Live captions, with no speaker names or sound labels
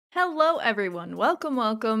Hello everyone,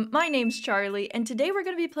 welcome. My name's Charlie, and today we're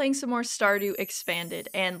going to be playing some more Stardew Expanded.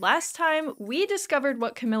 And last time, we discovered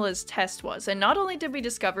what Camilla's test was, and not only did we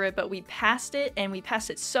discover it, but we passed it, and we passed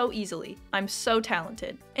it so easily. I'm so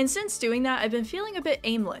talented. And since doing that, I've been feeling a bit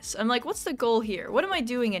aimless. I'm like, what's the goal here? What am I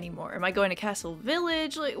doing anymore? Am I going to Castle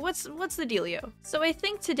Village? Like, what's the dealio? So I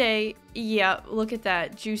think today, yeah, look at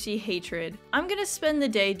that, juicy hatred. I'm gonna spend the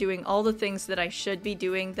day doing all the things that I should be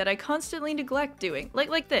doing that I constantly neglect doing.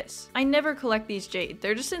 Like this. I never collect these jade.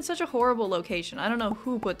 They're just in such a horrible location. I don't know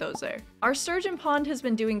who put those there. Our sturgeon pond has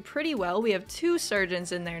been doing pretty well. We have 2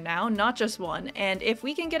 sturgeons in there now, not just 1. And if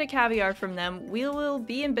we can get a caviar from them, we will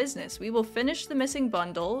be in business. We will finish the missing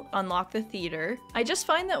bundle, unlock the theater. I just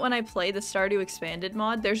find that when I play the Stardew Expanded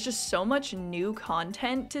mod, there's just so much new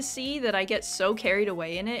content to see that I get so carried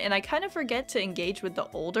away in it, and I kind of forget to engage with the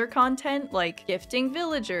older content, like gifting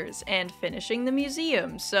villagers and finishing the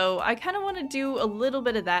museum. So I kind of want to do a little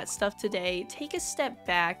bit of that stuff today, take a step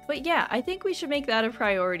back. But yeah, I think we should make that a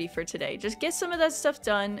priority for today. Just get some of that stuff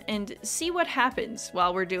done and see what happens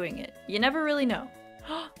while we're doing it. You never really know.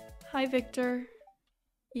 Hi, Victor.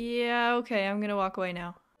 Yeah, okay, I'm gonna walk away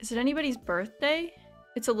now. Is it anybody's birthday?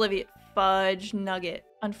 It's Olivia. Fudge nugget.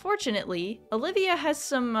 Unfortunately, Olivia has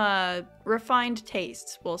some refined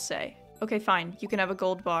tastes, we'll say. Okay, fine, you can have a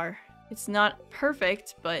gold bar. It's not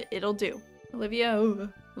perfect, but it'll do. Olivia,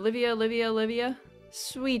 Olivia.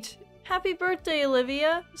 Sweet. Happy birthday,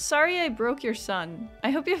 Olivia. Sorry I broke your sun.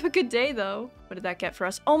 I hope you have a good day, though. What did that get for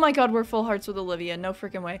us? Oh my god, we're full hearts with Olivia. No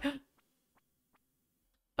freaking way.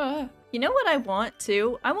 You know what I want,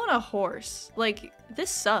 too? I want a horse. Like, this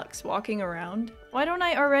sucks, walking around. Why don't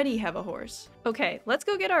I already have a horse? Okay, let's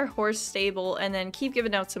go get our horse stable and then keep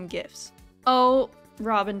giving out some gifts. Oh,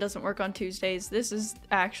 Robin doesn't work on Tuesdays. This is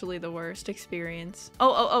actually the worst experience.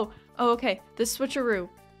 Oh, okay. The switcheroo.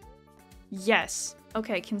 Yes.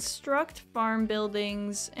 Okay, construct farm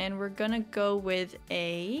buildings, and we're gonna go with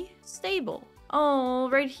a stable. Oh,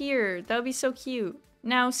 right here. That would be so cute.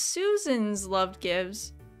 Now, Susan's loved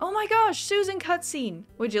gives. Oh my gosh, Susan cutscene!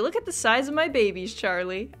 Would you look at the size of my babies,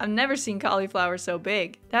 Charlie? I've never seen cauliflower so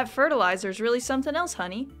big. That fertilizer's really something else,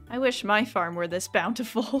 honey. I wish my farm were this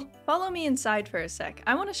bountiful. Follow me inside for a sec.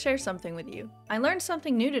 I want to share something with you. I learned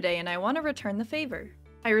something new today and I want to return the favor.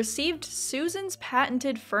 I received Susan's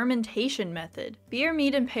patented fermentation method. Beer,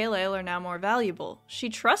 mead, and pale ale are now more valuable. She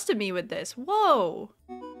trusted me with this. Whoa!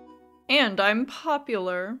 And I'm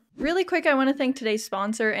popular. Really quick, I want to thank today's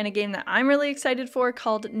sponsor and a game that I'm really excited for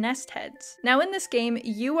called Nestheads. Now in this game,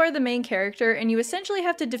 you are the main character and you essentially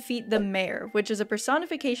have to defeat the mayor, which is a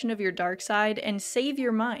personification of your dark side, and save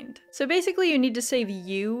your mind. So basically you need to save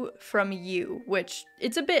you from you, which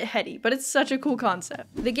it's a bit heady, but it's such a cool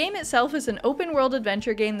concept. The game itself is an open world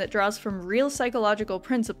adventure game that draws from real psychological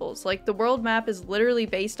principles, like the world map is literally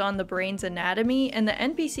based on the brain's anatomy and the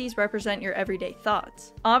NPCs represent your everyday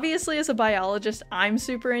thoughts. Obviously as a biologist, I'm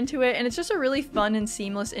super into it, and it's just a really fun and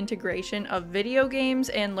seamless integration of video games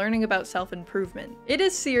and learning about self-improvement. It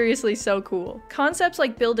is seriously so cool. Concepts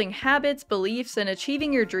like building habits, beliefs, and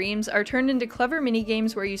achieving your dreams are turned into clever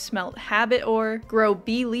minigames where you smelt habit ore, grow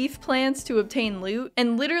bee leaf plants to obtain loot,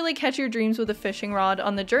 and literally catch your dreams with a fishing rod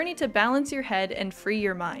on the journey to balance your head and free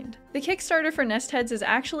your mind. The Kickstarter for Nestheads is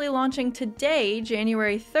actually launching today,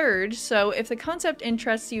 January 3rd, so if the concept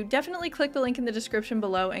interests you, definitely click the link in the description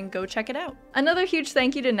below and go check it out. Another huge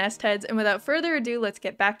thank you to Nestheads, and without further ado, let's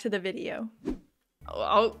get back to the video.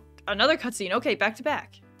 Oh, another cutscene. Okay, back to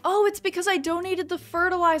back. Oh, it's because I donated the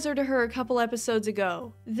fertilizer to her a couple episodes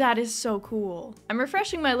ago. That is so cool. I'm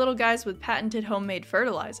refreshing my little guys with patented homemade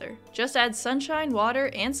fertilizer. Just add sunshine, water,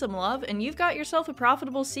 and some love, and you've got yourself a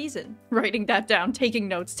profitable season. Writing that down, taking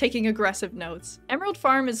notes, taking aggressive notes. Emerald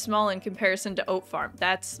Farm is small in comparison to Oat Farm.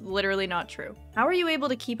 That's literally not true. How are you able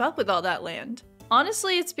to keep up with all that land?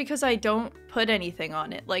 Honestly, it's because I don't put anything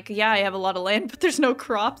on it. Like, yeah, I have a lot of land, but there's no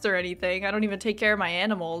crops or anything. I don't even take care of my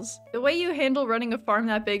animals. The way you handle running a farm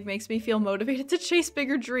that big makes me feel motivated to chase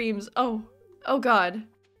bigger dreams. Oh god.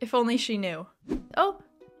 If only she knew. Oh,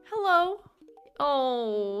 hello.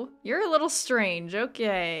 Oh, you're a little strange.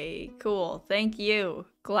 Okay, cool. Thank you.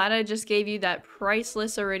 Glad I just gave you that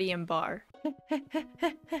priceless iridium bar.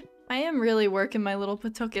 I am really working my little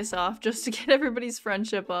Patukas off just to get everybody's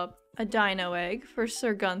friendship up. A dino egg for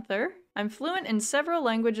Sir Gunther. I'm fluent in several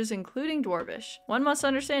languages including Dwarvish. One must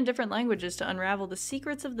understand different languages to unravel the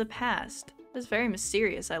secrets of the past. That's very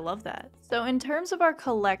mysterious, I love that. So in terms of our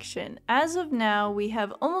collection, as of now we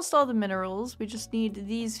have almost all the minerals, we just need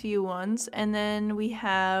these few ones, and then we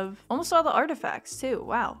have almost all the artifacts too,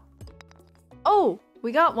 wow. Oh,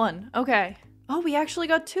 we got one, okay. Oh, we actually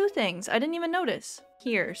got 2 things. I didn't even notice.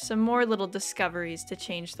 Here, some more little discoveries to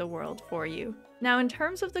change the world for you. Now, in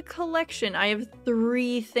terms of the collection, I have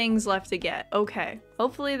 3 things left to get. Okay.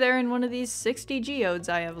 Hopefully they're in one of these 60 geodes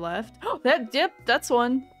I have left. Oh, yep, that's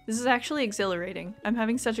one. This is actually exhilarating. I'm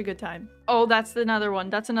having such a good time. Oh, that's another one.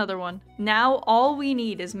 That's another one. Now, all we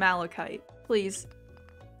need is malachite. Please.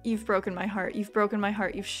 You've broken my heart. You've broken my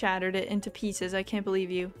heart. You've shattered it into pieces. I can't believe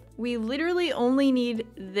you. We literally only need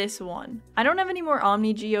this one. I don't have any more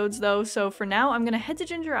Omni Geodes though, so for now I'm gonna head to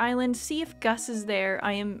Ginger Island, see if Gus is there.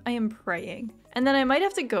 I am praying. And then I might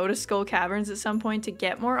have to go to Skull Caverns at some point to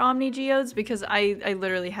get more Omni Geodes because I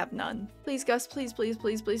literally have none. Please, Gus, please, please,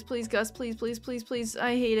 please, please, please, Gus, please, please, please, please.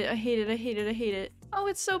 I hate it, I hate it, I hate it, I hate it. Oh,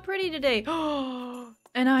 it's so pretty today.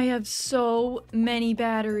 And I have so many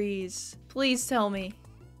batteries. Please tell me.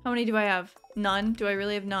 How many do I have? None? Do I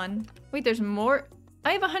really have none? Wait, there's more?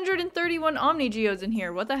 I have 131 Omni Geodes in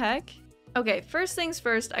here. What the heck? Okay, first things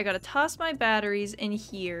first, I gotta toss my batteries in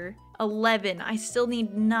here. 11. I still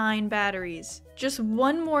need 9 batteries. Just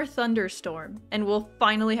one more thunderstorm, and we'll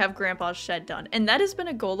finally have Grandpa's shed done. And that has been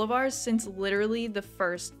a goal of ours since literally the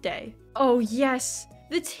first day. Oh yes!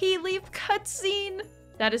 The tea leaf cutscene!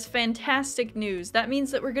 That is fantastic news. That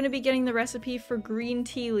means that we're going to be getting the recipe for green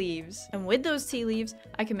tea leaves. And with those tea leaves,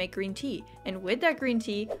 I can make green tea. And with that green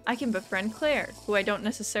tea, I can befriend Claire, who I don't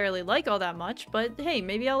necessarily like all that much, but hey,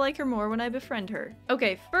 maybe I'll like her more when I befriend her.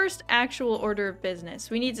 Okay, first actual order of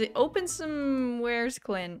business. We need to open some... Where's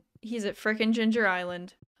Clint? He's at frickin' Ginger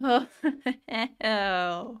Island. Oh,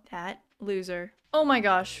 that loser. Oh my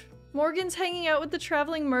gosh. Morgan's hanging out with the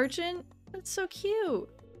traveling merchant? That's so cute.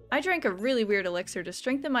 I drank a really weird elixir to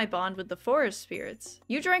strengthen my bond with the forest spirits.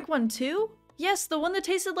 You drank one too? Yes, the one that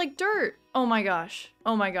tasted like dirt. Oh my gosh.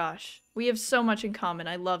 Oh my gosh. We have so much in common.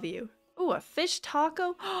 I love you. Ooh, a fish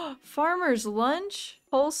taco? Farmer's lunch?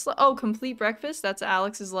 Oh, complete breakfast? That's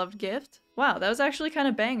Alex's loved gift? Wow, that was actually kind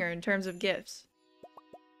of banger in terms of gifts.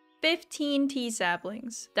 15 tea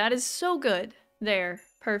saplings. That is so good. There.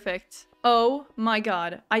 Perfect. Oh my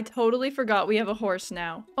god. I totally forgot we have a horse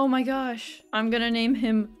now. Oh my gosh. I'm gonna name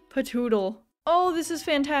him Patoodle. Oh, this is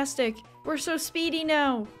fantastic. We're so speedy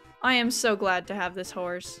now. I am so glad to have this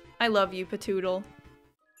horse. I love you, Patoodle.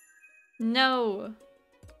 No.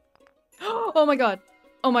 Oh my god.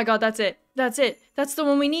 Oh my god, that's it. That's it. That's the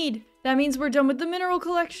one we need. That means we're done with the mineral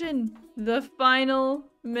collection. The final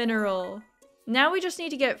mineral. Now we just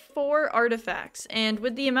need to get 4 artifacts, and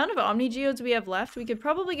with the amount of Omni Geodes we have left, we could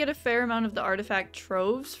probably get a fair amount of the artifact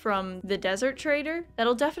troves from the desert trader.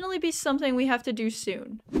 That'll definitely be something we have to do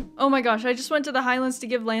soon. Oh my gosh, I just went to the Highlands to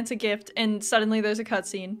give Lance a gift, and suddenly there's a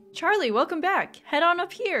cutscene. Charlie, welcome back. Head on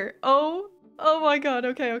up here. Oh my god,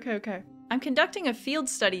 okay. I'm conducting a field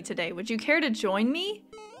study today. Would you care to join me?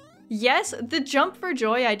 Yes, the jump for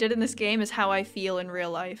joy I did in this game is how I feel in real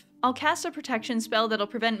life. I'll cast a protection spell that'll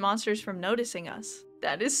prevent monsters from noticing us.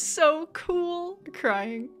 That is so cool. I'm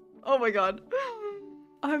crying. Oh my god.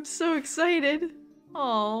 I'm so excited.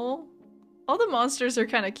 Aww. All the monsters are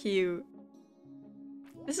kind of cute.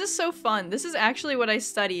 This is so fun. This is actually what I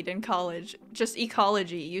studied in college. Just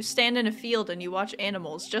ecology. You stand in a field and you watch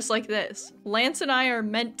animals, just like this. Lance and I are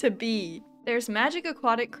meant to be. There's magic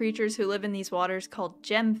aquatic creatures who live in these waters called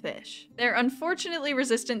gemfish. They're unfortunately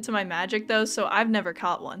resistant to my magic though, so I've never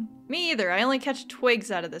caught one. Me either, I only catch twigs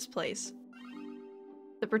out of this place.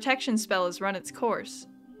 The protection spell has run its course.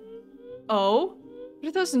 Oh? What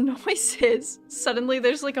are those noises? Suddenly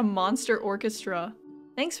there's like a monster orchestra.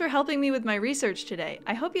 Thanks for helping me with my research today.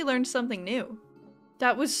 I hope you learned something new.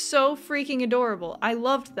 That was so freaking adorable. I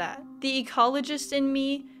loved that. The ecologist in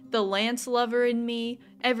me, the Lance lover in me,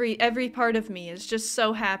 every part of me is just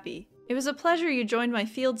so happy. It was a pleasure you joined my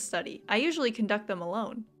field study. I usually conduct them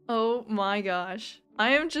alone. Oh my gosh.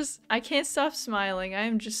 I can't stop smiling. I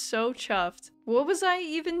am just so chuffed. What was I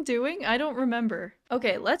even doing? I don't remember.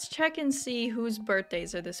 Okay, let's check and see whose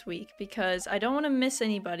birthdays are this week because I don't want to miss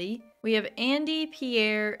anybody. We have Andy,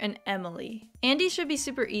 Pierre, and Emily. Andy should be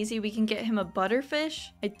super easy. We can get him a butterfish.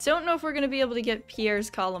 I don't know if we're going to be able to get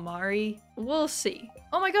Pierre's calamari. We'll see.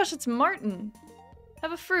 Oh my gosh, it's Martin.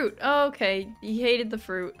 Have a fruit. Oh, okay, he hated the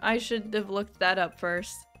fruit. I should have looked that up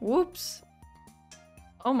first. Whoops.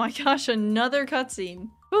 Oh my gosh, another cutscene.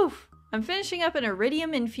 Oof. I'm finishing up an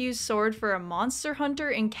iridium-infused sword for a monster hunter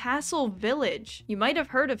in Castle Village. You might have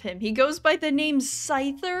heard of him. He goes by the name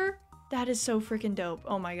Scyther. That is so freaking dope.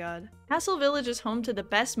 Oh my god. Castle Village is home to the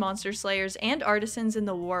best monster slayers and artisans in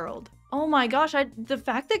the world. Oh my gosh, the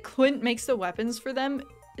fact that Clint makes the weapons for them,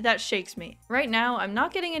 that shakes me. Right now, I'm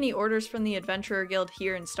not getting any orders from the Adventurer Guild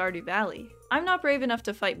here in Stardew Valley. I'm not brave enough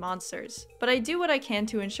to fight monsters, but I do what I can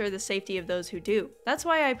to ensure the safety of those who do. That's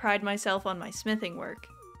why I pride myself on my smithing work.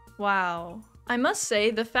 Wow. I must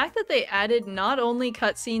say, the fact that they added not only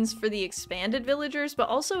cutscenes for the expanded villagers, but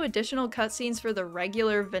also additional cutscenes for the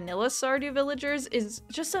regular vanilla Stardew villagers is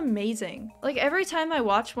just amazing. Like, every time I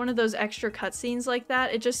watch one of those extra cutscenes like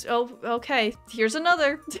that, it just, oh, okay, here's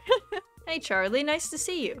another. Hey Charlie, nice to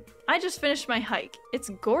see you. I just finished my hike.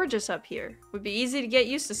 It's gorgeous up here. Would be easy to get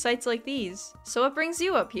used to sights like these. So what brings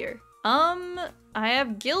you up here? I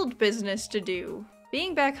have guild business to do.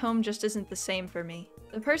 Being back home just isn't the same for me.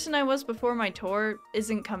 The person I was before my tour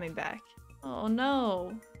isn't coming back. Oh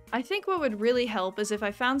no. I think what would really help is if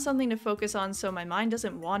I found something to focus on so my mind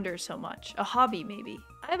doesn't wander so much. A hobby, maybe.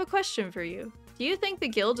 I have a question for you. Do you think the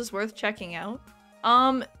guild is worth checking out?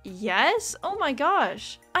 Yes? Oh my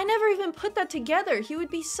gosh. I never even put that together. He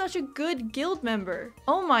would be such a good guild member.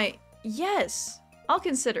 Oh my, yes. I'll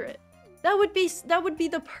consider it. That would be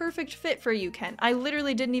the perfect fit for you, Ken. I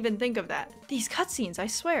literally didn't even think of that. These cutscenes, I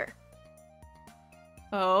swear.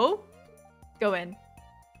 Oh? Go in.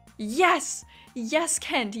 Yes! Yes,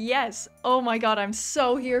 Kent, yes! Oh my god, I'm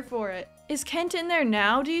so here for it. Is Kent in there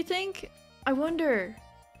now, do you think? I wonder.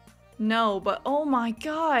 No, but oh my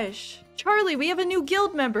gosh. Charlie, we have a new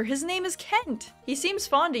guild member. His name is Kent. He seems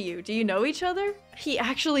fond of you. Do you know each other? He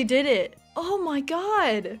actually did it. Oh my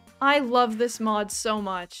god. I love this mod so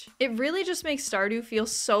much. It really just makes Stardew feel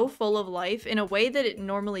so full of life in a way that it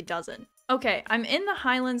normally doesn't. Okay, I'm in the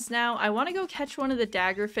Highlands now. I want to go catch one of the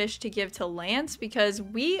daggerfish to give to Lance because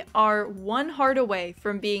we are 1 heart away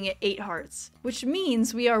from being at 8 hearts, which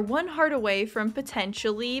means we are 1 heart away from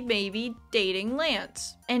potentially maybe dating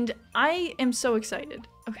Lance. And I am so excited.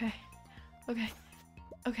 Okay.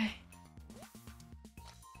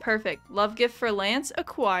 Perfect. Love gift for Lance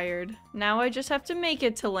acquired. Now I just have to make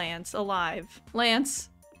it to Lance alive. Lance,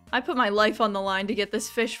 I put my life on the line to get this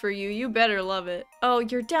fish for you. You better love it. Oh,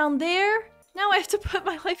 you're down there? Now I have to put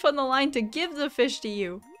my life on the line to give the fish to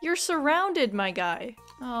you. You're surrounded, my guy.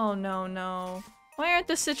 Oh, no. Why aren't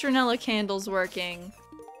the citronella candles working?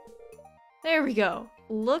 There we go.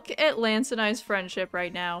 Look at Lance and I's friendship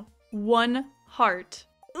right now. 1 heart.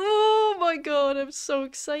 Oh my god, I'm so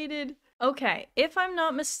excited. Okay, if I'm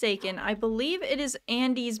not mistaken, I believe it is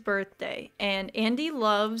Andy's birthday, and Andy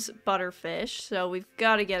loves butterfish, so we've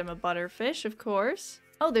got to get him a butterfish, of course.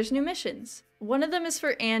 Oh, there's new missions. One of them is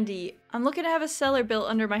for Andy. I'm looking to have a cellar built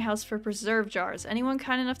under my house for preserve jars. Anyone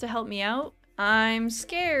kind enough to help me out? I'm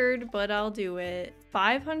scared, but I'll do it.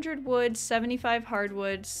 500 wood, 75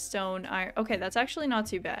 hardwood, stone, iron. Okay, that's actually not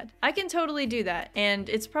too bad. I can totally do that, and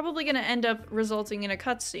it's probably gonna end up resulting in a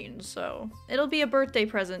cutscene, so it'll be a birthday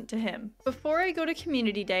present to him. Before I go to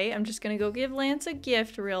community day, I'm just gonna go give Lance a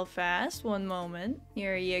gift real fast. 1 moment.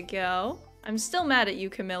 Here you go. I'm still mad at you,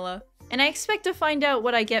 Camilla. And I expect to find out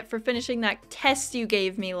what I get for finishing that test you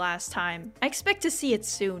gave me last time. I expect to see it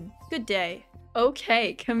soon. Good day.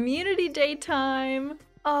 Okay, community day time.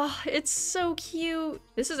 Oh, it's so cute.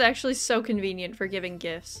 This is actually so convenient for giving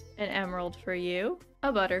gifts. An emerald for you.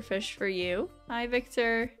 A butterfish for you. Hi,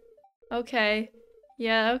 Victor. Okay.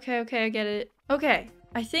 Yeah, okay, I get it. Okay,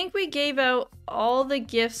 I think we gave out all the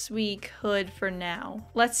gifts we could for now.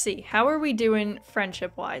 Let's see, how are we doing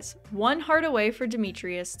friendship-wise? 1 heart away for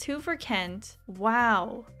Demetrius, 2 for Kent.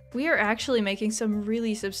 Wow. We are actually making some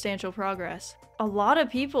really substantial progress. A lot of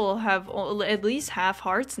people have at least half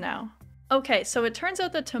hearts now. Okay, so it turns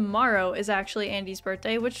out that tomorrow is actually Andy's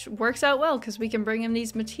birthday, which works out well because we can bring him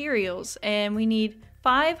these materials. And we need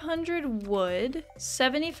 500 wood,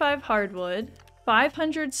 75 hardwood,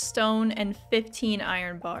 500 stone, and 15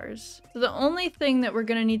 iron bars. So the only thing that we're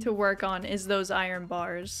gonna need to work on is those iron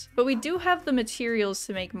bars. But we do have the materials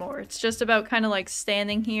to make more. It's just about kind of like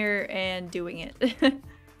standing here and doing it.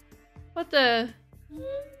 What the...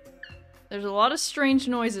 There's a lot of strange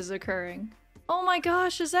noises occurring. Oh my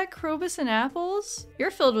gosh, is that Krobus and apples? You're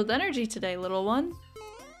filled with energy today, little one.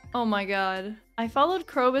 Oh my god. I followed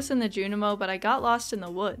Krobus and the Junimo, but I got lost in the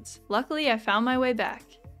woods. Luckily, I found my way back.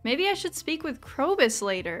 Maybe I should speak with Krobus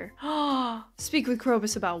later. Speak with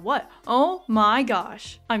Krobus about what? Oh my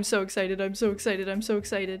gosh. I'm so excited, I'm so excited, I'm so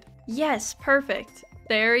excited. Yes, perfect.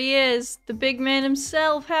 There he is, the big man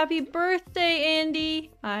himself. Happy birthday,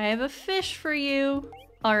 Andy. I have a fish for you.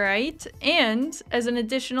 Alright, and as an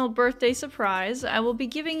additional birthday surprise, I will be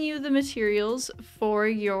giving you the materials for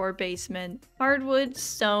your basement. Hardwood,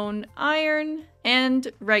 stone, iron, and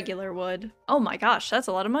regular wood. Oh my gosh, that's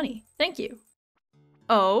a lot of money. Thank you.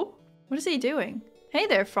 Oh, what is he doing? Hey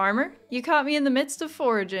there, farmer. You caught me in the midst of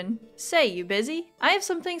foraging. Say, you busy? I have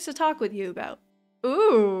some things to talk with you about.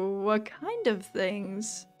 Ooh, what kind of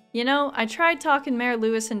things? You know, I tried talking Mayor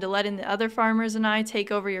Lewis into letting the other farmers and I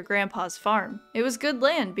take over your grandpa's farm. It was good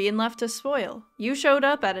land being left to spoil. You showed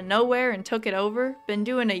up out of nowhere and took it over. Been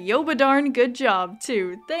doing a yoba darn good job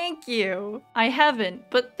too. Thank you. I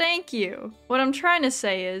haven't, but thank you. What I'm trying to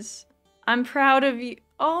say is, I'm proud of you.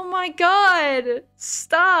 Oh my god!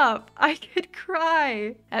 Stop! I could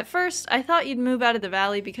cry. At first, I thought you'd move out of the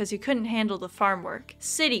valley because you couldn't handle the farm work.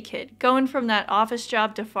 City kid, going from that office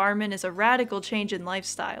job to farming is a radical change in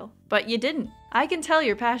lifestyle. But you didn't. I can tell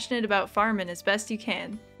you're passionate about farming as best you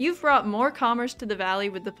can. You've brought more commerce to the valley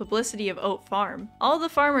with the publicity of Oat Farm. All the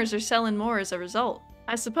farmers are selling more as a result.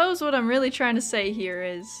 I suppose what I'm really trying to say here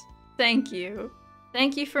is, thank you.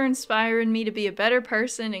 Thank you for inspiring me to be a better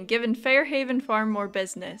person and giving Fairhaven Farm more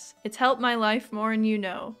business. It's helped my life more than you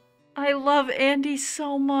know. I love Andy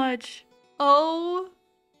so much. Oh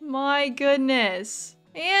my goodness.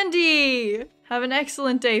 Andy! Have an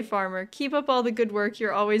excellent day, farmer. Keep up all the good work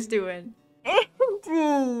you're always doing.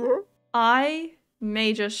 Andy! I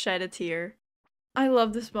may just shed a tear. I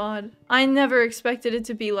love this mod. I never expected it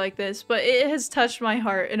to be like this, but it has touched my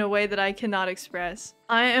heart in a way that I cannot express.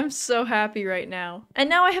 I am so happy right now. And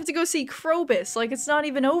now I have to go see Krobus, like it's not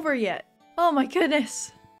even over yet. Oh my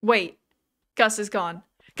goodness. Wait. Gus is gone.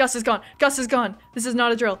 Gus is gone. Gus is gone. This is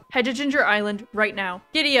not a drill. Head to Ginger Island right now.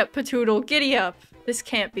 Giddy up, Patoodle. Giddy up. This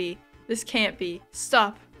can't be. This can't be.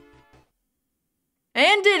 Stop.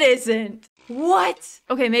 And it isn't. What?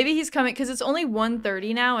 Okay, maybe he's coming because it's only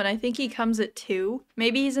 1:30 now and I think he comes at 2.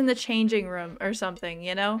 Maybe he's in the changing room or something,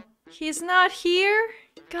 you know? He's not here?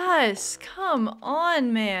 Gus, come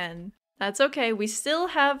on, man. That's okay, we still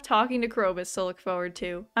have talking to Krobus to look forward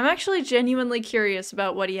to. I'm actually genuinely curious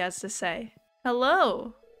about what he has to say.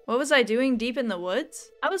 Hello. What was I doing deep in the woods?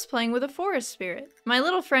 I was playing with a forest spirit. My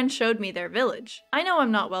little friend showed me their village. I know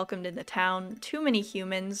I'm not welcomed in the town, too many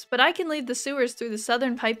humans, but I can leave the sewers through the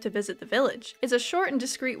southern pipe to visit the village. It's a short and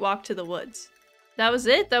discreet walk to the woods. That was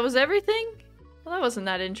it? That was everything? Well, that wasn't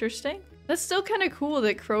that interesting. That's still kind of cool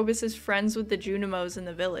that Krobus is friends with the Junimos in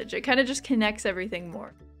the village. It kind of just connects everything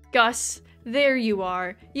more. Gus, there you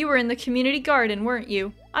are. You were in the community garden, weren't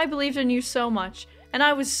you? I believed in you so much, and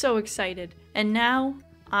I was so excited. And now,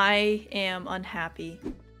 I am unhappy.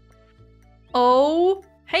 Oh,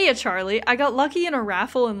 heya Charlie, I got lucky in a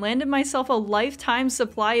raffle and landed myself a lifetime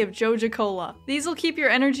supply of Joja Cola. These will keep your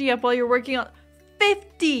energy up while you're working on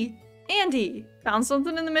 50! Andy, found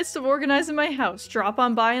something in the midst of organizing my house. Drop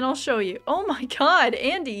on by and I'll show you. Oh my god,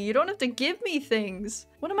 Andy, you don't have to give me things.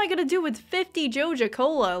 What am I gonna do with 50 Joja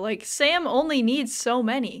Cola? Like, Sam only needs so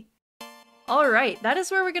many. Alright, that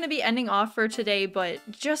is where we're going to be ending off for today, but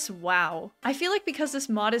just wow. I feel like because this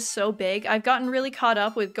mod is so big, I've gotten really caught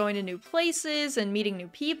up with going to new places and meeting new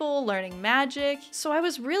people, learning magic, so I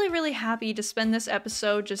was really happy to spend this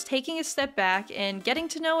episode just taking a step back and getting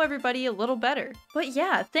to know everybody a little better. But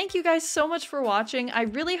yeah, thank you guys so much for watching, I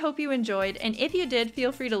really hope you enjoyed, and if you did,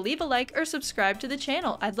 feel free to leave a like or subscribe to the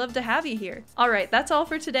channel, I'd love to have you here. Alright, that's all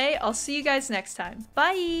for today, I'll see you guys next time.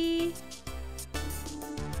 Bye!